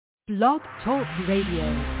Blog Talk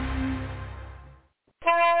Radio.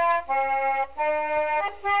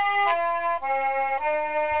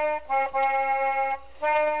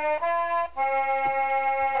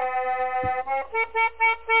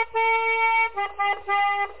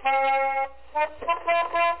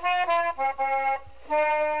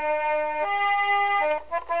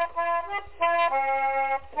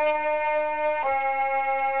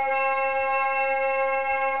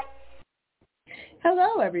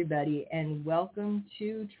 Hello, everybody, and welcome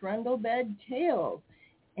to Trundlebed Tales.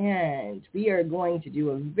 And we are going to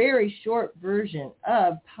do a very short version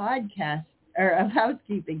of podcast or of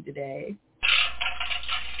housekeeping today.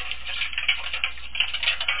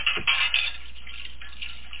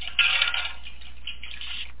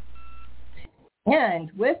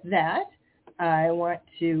 And with that, I want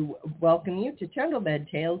to welcome you to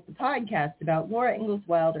Trundlebed Tales, the podcast about Laura Ingalls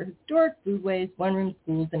Wilder, historic foodways, one-room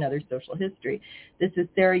schools, and other social history. This is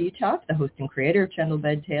Sarah Uthoff, the host and creator of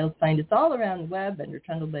Trundlebed Tales. Find us all around the web under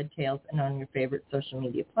Trundlebed Tales and on your favorite social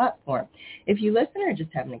media platform. If you listen or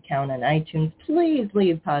just have an account on iTunes, please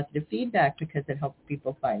leave positive feedback because it helps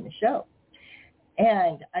people find the show.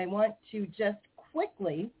 And I want to just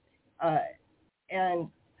quickly,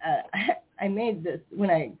 I made this, when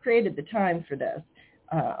I created the time for this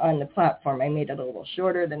on the platform, I made it a little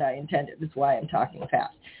shorter than I intended. That's why I'm talking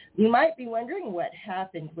fast. You might be wondering what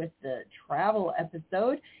happened with the travel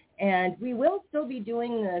episode, and we will still be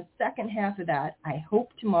doing the second half of that, I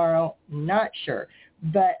hope tomorrow, not sure.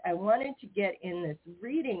 But I wanted to get in this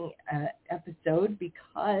reading episode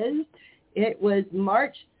because it was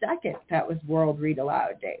March 2nd. That was World Read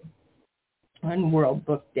Aloud Day. And World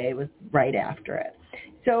Book Day was right after it.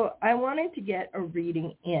 So I wanted to get a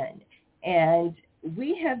reading in. And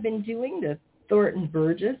we have been doing the Thornton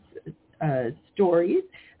Burgess stories.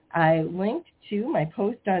 I linked to my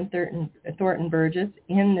post on Thornton Burgess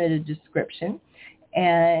in the description.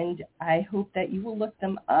 And I hope that you will look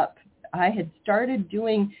them up. I had started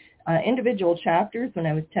doing individual chapters when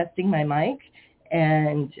I was testing my mic.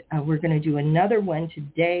 And we're going to do another one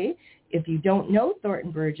today. If you don't know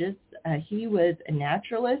Thornton Burgess, he was a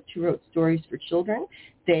naturalist who wrote stories for children.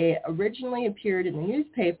 They originally appeared in the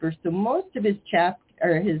newspaper, so most of his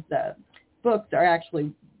books are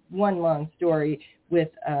actually one long story with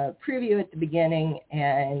a preview at the beginning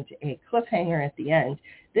and a cliffhanger at the end.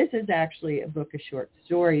 This is actually a book of short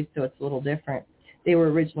stories, so it's a little different. They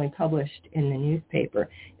were originally published in the newspaper.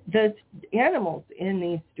 The animals in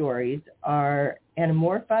these stories are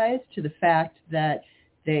anamorphized to the fact that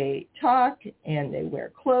they talk and they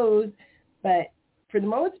wear clothes, but for the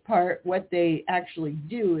most part, what they actually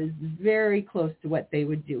do is very close to what they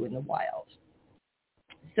would do in the wild.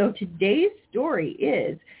 So today's story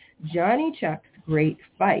is Johnny Chuck's Great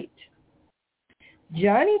Fight.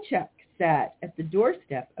 Johnny Chuck sat at the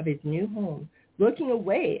doorstep of his new home, looking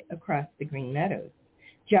away across the green meadows.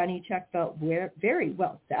 Johnny Chuck felt very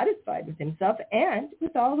well satisfied with himself and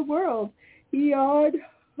with all the world. He yawned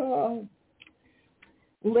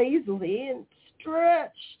lazily and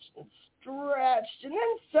stretched, and then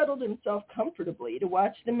settled himself comfortably to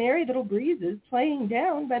watch the merry little breezes playing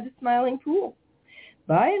down by the Smiling Pool.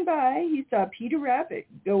 By and by, he saw Peter Rabbit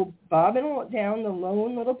go bobbing down the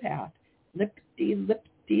lone little path.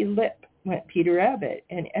 Lip-de-lip-de-lip went Peter Rabbit,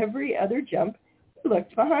 and every other jump he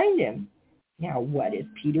looked behind him. Now, what is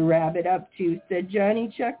Peter Rabbit up to, said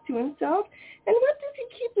Johnny Chuck to himself, and what does he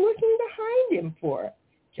keep looking behind him for?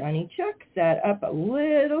 Johnny Chuck sat up a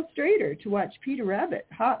little straighter to watch Peter Rabbit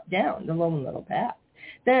hop down the lone little path.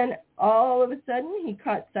 Then, all of a sudden, he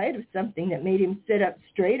caught sight of something that made him sit up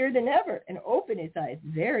straighter than ever and open his eyes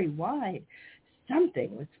very wide.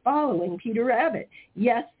 Something was following Peter Rabbit.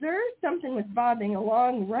 Yes, sir, something was bobbing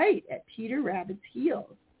along right at Peter Rabbit's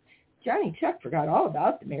heels. Johnny Chuck forgot all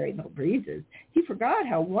about the merry little breezes. He forgot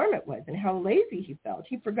how warm it was and how lazy he felt.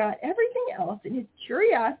 He forgot everything else in his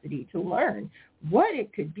curiosity to learn what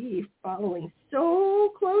it could be following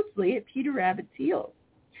so closely at Peter Rabbit's heels.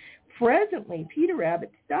 Presently, Peter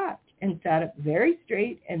Rabbit stopped and sat up very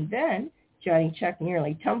straight, and then Johnny Chuck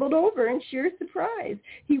nearly tumbled over in sheer surprise.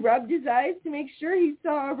 He rubbed his eyes to make sure he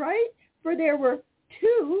saw right, for there were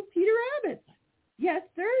two Peter Rabbits. Yes,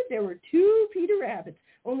 sir, there were two Peter Rabbits.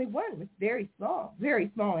 Only one was very small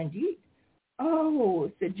indeed.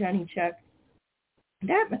 Oh, said Johnny Chuck,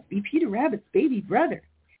 that must be Peter Rabbit's baby brother.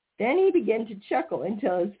 Then he began to chuckle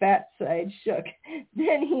until his fat sides shook.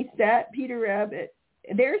 Then sat Peter Rabbit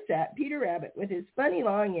with his funny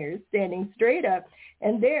long ears standing straight up,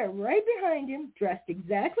 and there, right behind him, dressed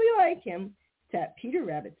exactly like him, sat Peter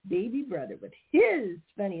Rabbit's baby brother with his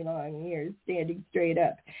funny long ears standing straight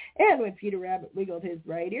up. And when Peter Rabbit wiggled his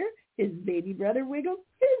right ear, His baby brother wiggled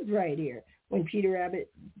his right ear. When Peter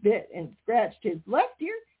Rabbit bit and scratched his left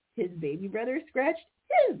ear, his baby brother scratched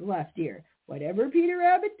his left ear. Whatever Peter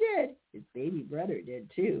Rabbit did, his baby brother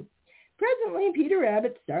did too. Presently, Peter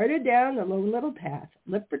Rabbit started down the Lone Little Path,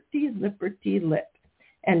 lipperty-lipperty-lip.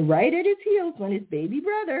 And right at his heels went his baby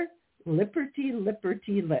brother,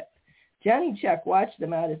 lipperty-lipperty-lip. Johnny Chuck watched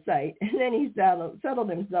them out of sight, and then he settled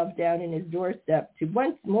himself down in his doorstep to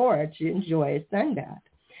once more to enjoy a sunbath.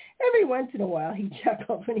 Every once in a while he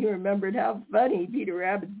chuckled when he remembered how funny Peter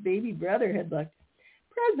Rabbit's baby brother had looked.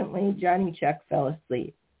 Presently, Johnny Chuck fell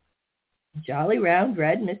asleep. Jolly, round,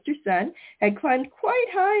 red Mr. Sun had climbed quite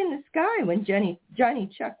high in the sky when Johnny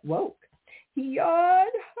Chuck woke. He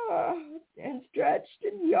yawned and stretched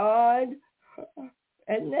and yawned,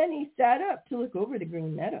 and then he sat up to look over the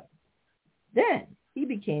Green Meadows. Then he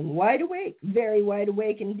became wide awake, very wide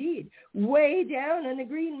awake indeed. Way down on the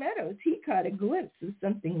Green Meadows, he caught a glimpse of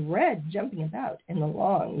something red jumping about in the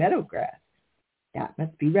long meadow grass. That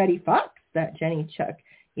must be Reddy Fox, thought Johnny Chuck.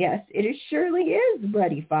 Yes, it surely is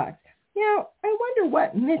Reddy Fox. Now, I wonder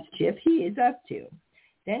what mischief he is up to.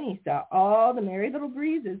 Then he saw all the Merry Little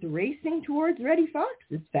Breezes racing towards Reddy Fox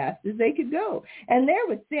as fast as they could go. And there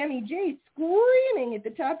was Sammy Jay screaming at the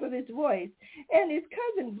top of his voice, and his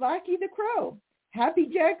cousin Blacky the Crow. Happy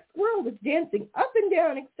Jack Squirrel was dancing up and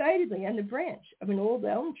down excitedly on the branch of an old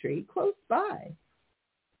elm tree close by.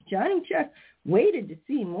 Johnny Chuck waited to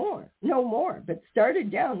see no more, but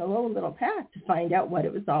started down the Lone Little Path to find out what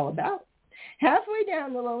it was all about. Halfway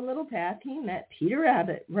down the Lone Little Path, he met Peter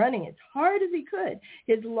Rabbit running as hard as he could.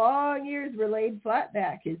 His long ears were laid flat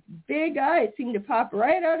back. His big eyes seemed to pop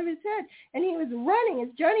right out of his head, and he was running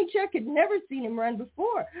as Johnny Chuck had never seen him run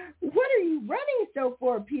before. "What are you running so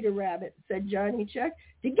for, Peter Rabbit?" said Johnny Chuck.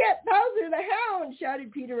 "To get Bowser the Hound,"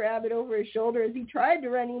 shouted Peter Rabbit over his shoulder as he tried to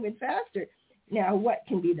run even faster. "Now, what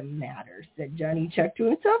can be the matter?" said Johnny Chuck to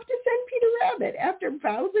himself, "to send Peter Rabbit after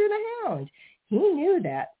Bowser the Hound?" He knew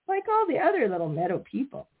that, like all the other little meadow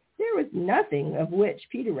people, there was nothing of which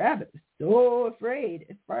Peter Rabbit was so afraid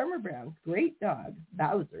as Farmer Brown's great dog,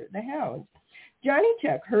 Bowser the Hound. Johnny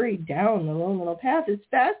Chuck hurried down the Lone Little Path as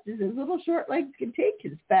fast as his little short legs could take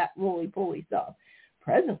his fat, roly-poly self.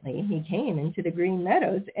 Presently, he came into the Green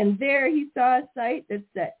Meadows, and there he saw a sight that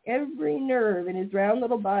set every nerve in his round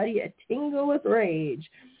little body a-tingle with rage.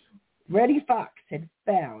 Reddy Fox had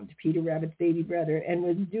found Peter Rabbit's baby brother and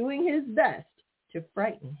was doing his best to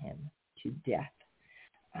frighten him to death.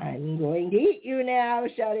 "I'm going to eat you now,"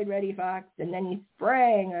 shouted Reddy Fox, and then he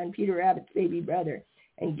sprang on Peter Rabbit's baby brother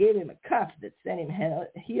and gave him a cuff that sent him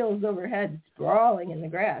heels over head sprawling in the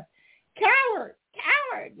grass. "Coward!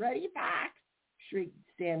 Coward! Reddy Fox!" shrieked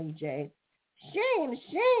Sammy Jay. "Shame!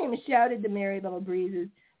 Shame!" shouted the Merry Little Breezes.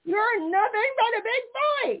 "You're nothing but a big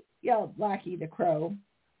bully!" yelled Blacky the Crow.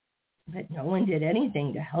 But no one did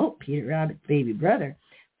anything to help Peter Rabbit's baby brother,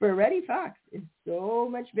 for Reddy Fox is so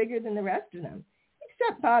much bigger than the rest of them,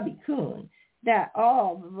 except Bobby Coon, that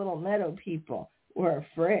all the little meadow people are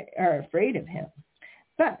afraid of him.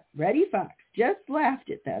 But Reddy Fox just laughed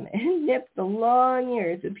at them and nipped the long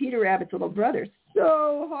ears of Peter Rabbit's little brother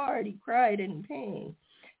so hard he cried in pain.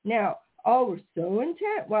 Now, all were so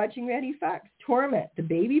intent watching Reddy Fox torment the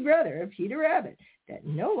baby brother of Peter Rabbit that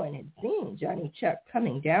no one had seen Johnny Chuck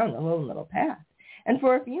coming down the Lone Little Path. And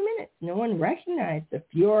for a few minutes, no one recognized the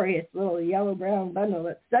furious little yellow-brown bundle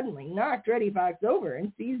that suddenly knocked Reddy Fox over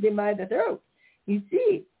and seized him by the throat. You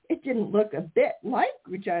see, it didn't look a bit like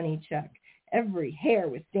Johnny Chuck. Every hair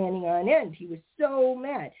was standing on end. He was so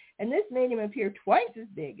mad, and this made him appear twice as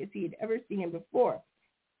big as he had ever seen him before.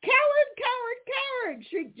 "Coward, coward, coward!"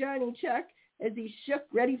 shrieked Johnny Chuck as he shook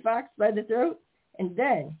Reddy Fox by the throat. And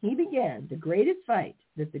then he began the greatest fight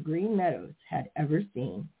that the Green Meadows had ever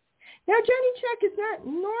seen. Now, Johnny Chuck is not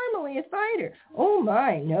normally a fighter. Oh,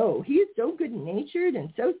 my, no. He is so good-natured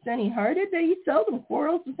and so sunny-hearted that he seldom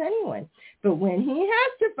quarrels with anyone. But when he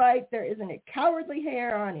has to fight, there isn't a cowardly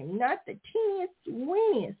hair on him, not the teeniest,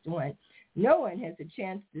 weeniest one. No one has a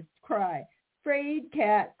chance to cry, "Frayed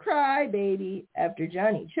cat, cry, baby," after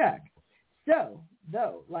Johnny Chuck. So,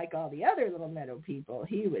 though, like all the other little meadow people,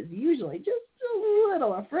 he was usually just a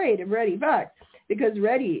little afraid of Reddy Fox, because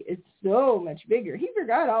Reddy is so much bigger. He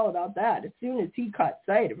forgot all about that as soon as he caught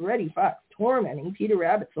sight of Reddy Fox tormenting Peter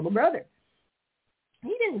Rabbit's little brother.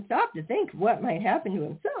 He didn't stop to think of what might happen to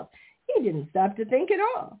himself. He didn't stop to think at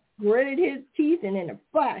all. Gritted his teeth and in a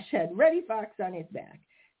flash had Reddy Fox on his back.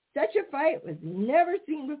 Such a fight was never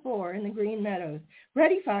seen before in the Green Meadows.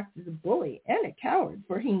 Reddy Fox is a bully and a coward,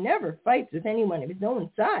 for he never fights with anyone of his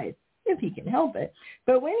own size, if he can help it.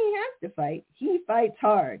 But when he has to fight, he fights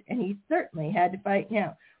hard, and he certainly had to fight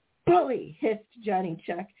now. "Bully!" hissed Johnny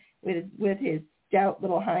Chuck, With his stout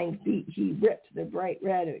little hind feet, he ripped the bright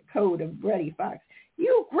red coat of Reddy Fox.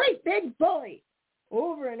 "You great big bully!"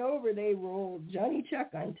 Over and over they rolled, Johnny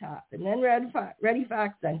Chuck on top, and then Reddy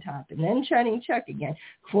Fox on top, and then Johnny Chuck again,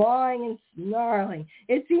 clawing and snarling.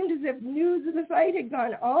 It seemed as if news of the fight had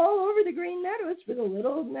gone all over the Green Meadows, for the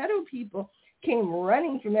little meadow people came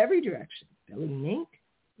running from every direction. Billy Mink,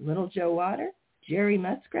 Little Joe Otter, Jerry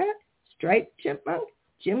Muskrat, Striped Chipmunk,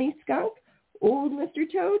 Jimmy Skunk, Old Mr.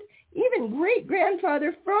 Toad, even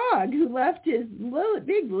Great-Grandfather Frog, who left his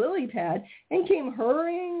big lily pad and came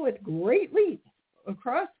hurrying with great leaps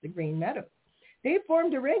across the Green Meadows. They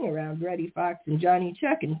formed a ring around Reddy Fox and Johnny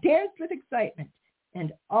Chuck and danced with excitement,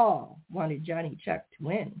 and all wanted Johnny Chuck to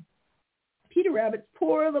win. Peter Rabbit's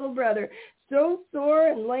poor little brother, so sore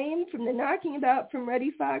and lame from the knocking about from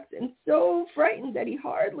Reddy Fox and so frightened that he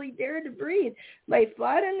hardly dared to breathe, lay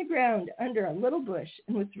flat on the ground under a little bush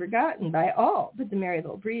and was forgotten by all but the Merry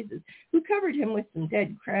Little Breezes, who covered him with some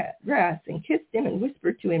dead grass and kissed him and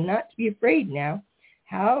whispered to him not to be afraid now.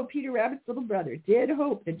 How Peter Rabbit's little brother did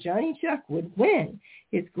hope that Johnny Chuck would win.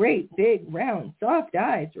 His great, big, round, soft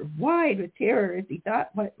eyes were wide with terror as he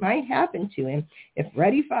thought what might happen to him if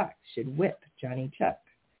Reddy Fox should whip Johnny Chuck.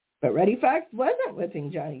 But Reddy Fox wasn't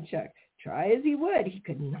whipping Johnny Chuck. Try as he would, he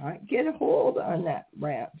could not get a hold on that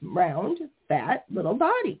round, fat little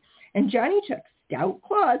body. And Johnny Chuck's stout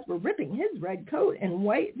claws were ripping his red coat and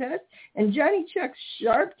white vest, and Johnny Chuck's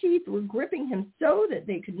sharp teeth were gripping him so that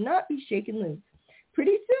they could not be shaken loose.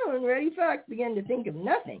 Pretty soon, Reddy Fox began to think of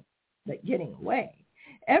nothing but getting away.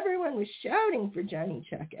 Everyone was shouting for Johnny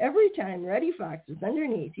Chuck. Every time Reddy Fox was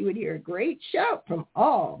underneath, he would hear a great shout from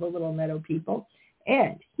all the little meadow people,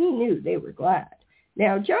 and he knew they were glad.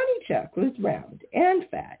 Now, Johnny Chuck was round and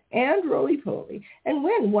fat and roly-poly, and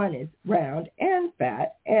when one is round and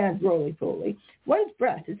fat and roly-poly, one's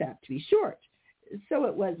breath is apt to be short. So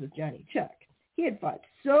it was with Johnny Chuck. He had fought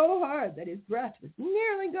so hard that his breath was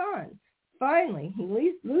nearly gone. Finally,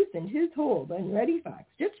 he loosened his hold on Reddy Fox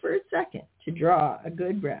just for a second to draw a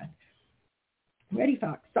good breath. Reddy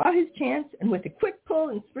Fox saw his chance, and with a quick pull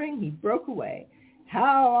and spring, he broke away.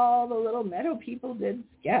 How all the little meadow people did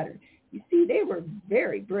scatter. You see, they were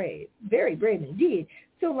very brave indeed,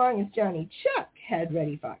 so long as Johnny Chuck had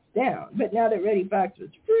Reddy Fox down. But now that Reddy Fox was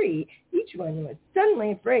free, each one was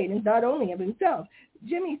suddenly afraid and thought only of himself.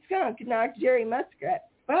 Jimmy Skunk knocked Jerry Muskrat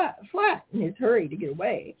flat in his hurry to get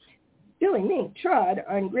away. Billy Mink trod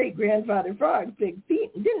on Great-Grandfather Frog's big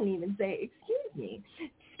feet and didn't even say, "Excuse me."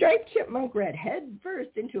 Striped Chipmunk ran head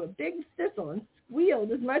first into a big thistle and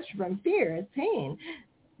squealed as much from fear as pain.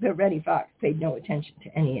 But Reddy Fox paid no attention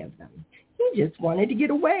to any of them. He just wanted to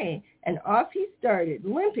get away, and off he started,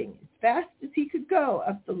 limping as fast as he could go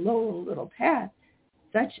up the lone little path.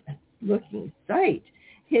 Such a looking sight.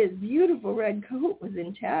 His beautiful red coat was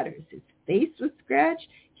in tatters. His face was scratched.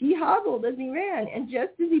 He hobbled as he ran, and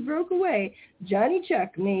just as he broke away, Johnny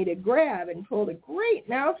Chuck made a grab and pulled a great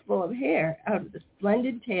mouthful of hair out of the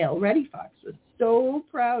splendid tail Reddy Fox was so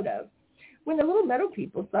proud of. When the little meadow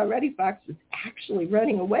people saw Reddy Fox was actually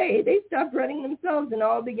running away, they stopped running themselves and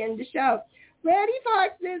all began to shout, "Reddy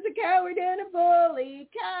Fox is a coward and a bully,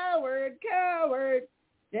 coward, coward."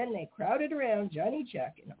 Then they crowded around Johnny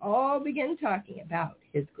Chuck and all began talking about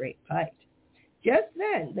his great fight. Just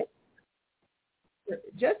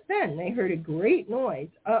then they heard a great noise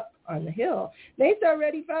up on the hill. They saw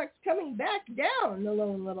Reddy Fox coming back down the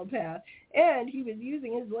lone little path, and he was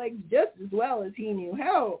using his legs just as well as he knew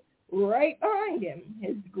how. Right behind him,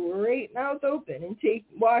 his great mouth open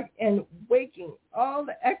and waking all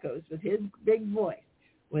the echoes with his big voice,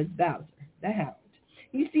 was Bowser the Hound.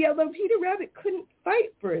 You see, although Peter Rabbit couldn't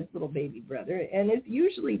fight for his little baby brother and is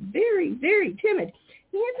usually very, very timid,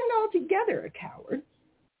 he isn't altogether a coward.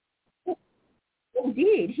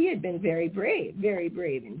 Indeed, he had been very brave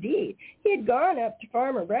indeed. He had gone up to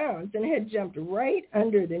Farmer Brown's and had jumped right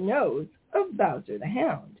under the nose of Bowser the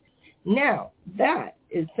Hound. Now, that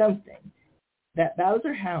is something that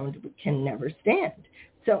Bowser Hound can never stand.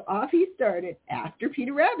 So off he started after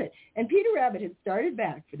Peter Rabbit, and Peter Rabbit had started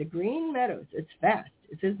back for the Green Meadows as fast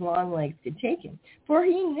as his long legs could take him, for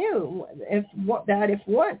he knew that if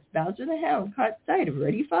once Bowser the Hound caught sight of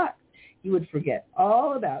Reddy Fox, he would forget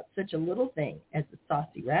all about such a little thing as the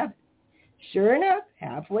saucy rabbit. Sure enough,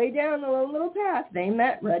 halfway down the lone little path, they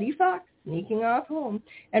met Reddy Fox sneaking off home,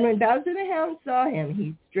 and when Bowser the Hound saw him,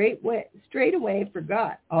 he straightway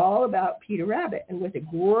forgot all about Peter Rabbit, and with a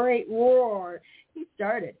great roar, he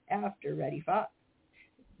started after Reddy Fox.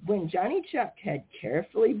 When Johnny Chuck had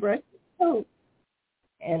carefully brushed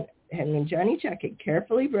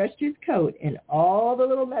his coat, and all the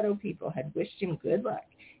little meadow people had wished him good luck,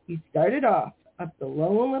 he started off up the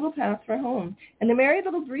lone little path for home, and the Merry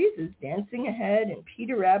Little Breezes dancing ahead, and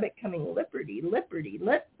Peter Rabbit coming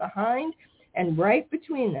lipperty-lip behind, and right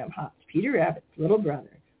between them hopped Peter Rabbit's little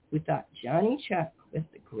brother, who thought Johnny Chuck was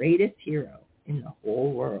the greatest hero in the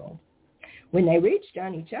whole world. When they reached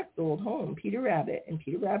Johnny Chuck's old home, Peter Rabbit and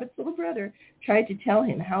Peter Rabbit's little brother tried to tell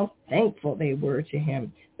him how thankful they were to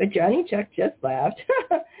him, but Johnny Chuck just laughed.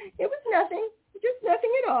 It was nothing, just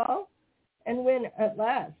nothing at all. And when at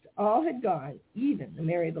last all had gone, even the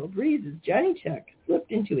Merry Little Breezes, Johnny Chuck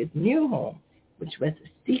slipped into his new home, which was a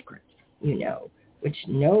secret, which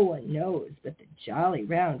no one knows but the jolly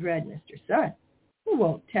round red Mr. Sun, who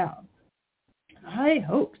won't tell. I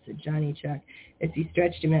hope, said Johnny Chuck, as he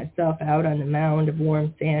stretched himself out on the mound of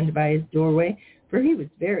warm sand by his doorway, for he was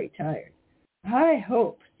very tired. I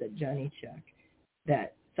hope, said Johnny Chuck,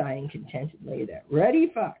 that, sighing contentedly, that Reddy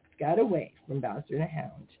Fox got away from Bowser the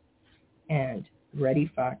Hound. And Reddy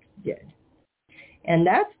Fox did. And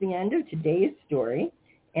that's the end of today's story.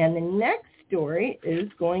 And the next story is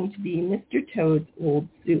going to be Mr. Toad's Old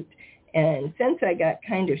Suit. And since I got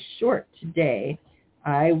kind of short today,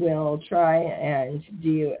 I will try and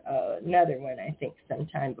do another one, I think,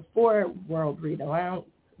 sometime before World Read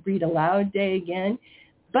Aloud Day again.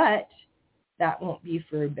 But that won't be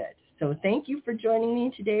for a bit. So thank you for joining me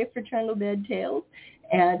today for Trundlebed Tales.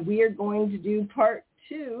 And we are going to do part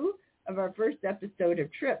 2 of our first episode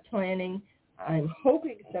of Trip Planning. I'm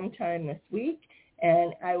hoping sometime this week.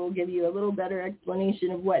 And I will give you a little better explanation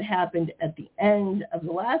of what happened at the end of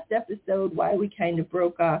the last episode, why we kind of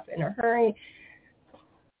broke off in a hurry,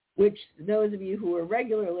 which those of you who are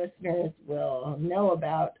regular listeners will know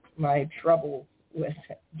about my troubles with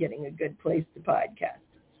getting a good place to podcast.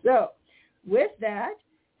 So with that,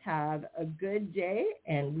 have a good day,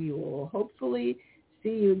 and we will hopefully see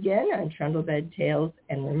you again on Trundlebed Tales.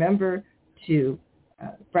 And remember to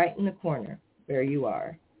brighten the corner where you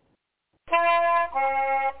are.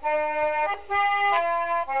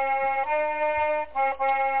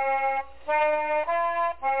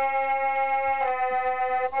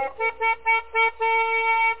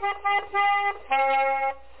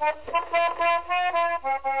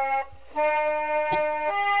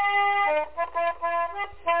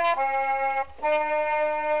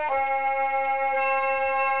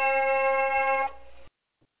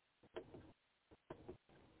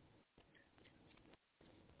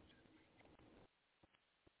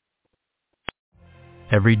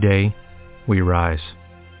 Every day, we rise,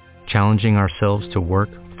 challenging ourselves to work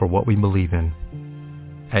for what we believe in.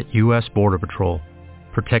 At U.S. Border Patrol,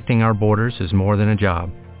 protecting our borders is more than a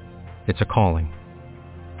job. It's a calling.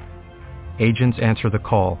 Agents answer the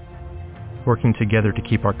call, working together to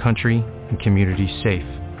keep our country and communities safe.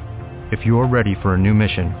 If you are ready for a new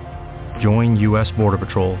mission, join U.S. Border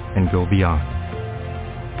Patrol and go beyond.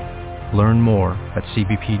 Learn more at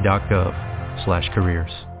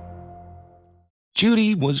cbp.gov/careers.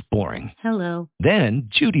 Judy was boring. Hello. Then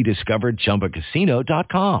Judy discovered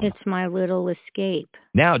ChumbaCasino.com. It's my little escape.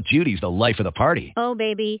 Now Judy's the life of the party. Oh,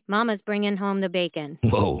 baby, mama's bringing home the bacon.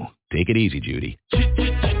 Whoa, take it easy, Judy.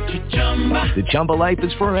 The Chumba life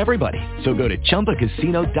is for everybody. So go to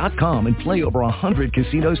ChumbaCasino.com and play over 100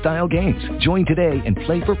 casino-style games. Join today and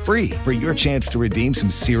play for free for your chance to redeem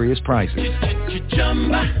some serious prizes.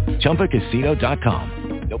 ChumbaCasino.com.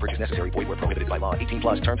 No purchase necessary. Void where prohibited by law. 18+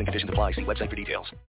 terms and conditions apply. See website for details.